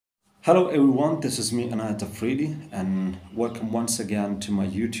Hello everyone, this is me Inayat Afridi and welcome once again to my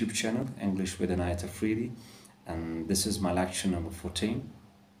YouTube channel English with Inayat Afridi, and this is my lecture number 14,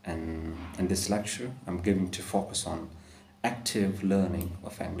 and in this lecture I'm going to focus on active learning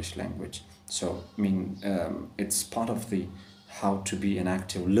of English language. It's part of the how to be an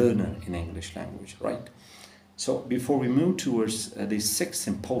active learner in English language, right? So before we move towards these six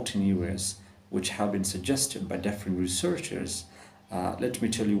important areas which have been suggested by different researchers, let me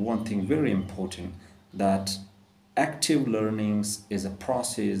tell you one thing very important, that active learnings is a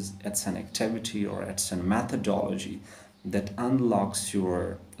process, it's an activity or it's a methodology that unlocks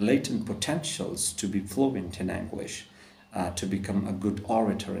your latent potentials to be fluent in English, to become a good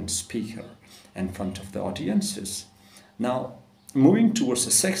orator and speaker in front of the audiences. Now, moving towards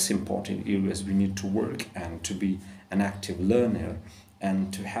the six important areas we need to work and to be an active learner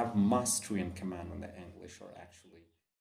and to have mastery and command on the English or actual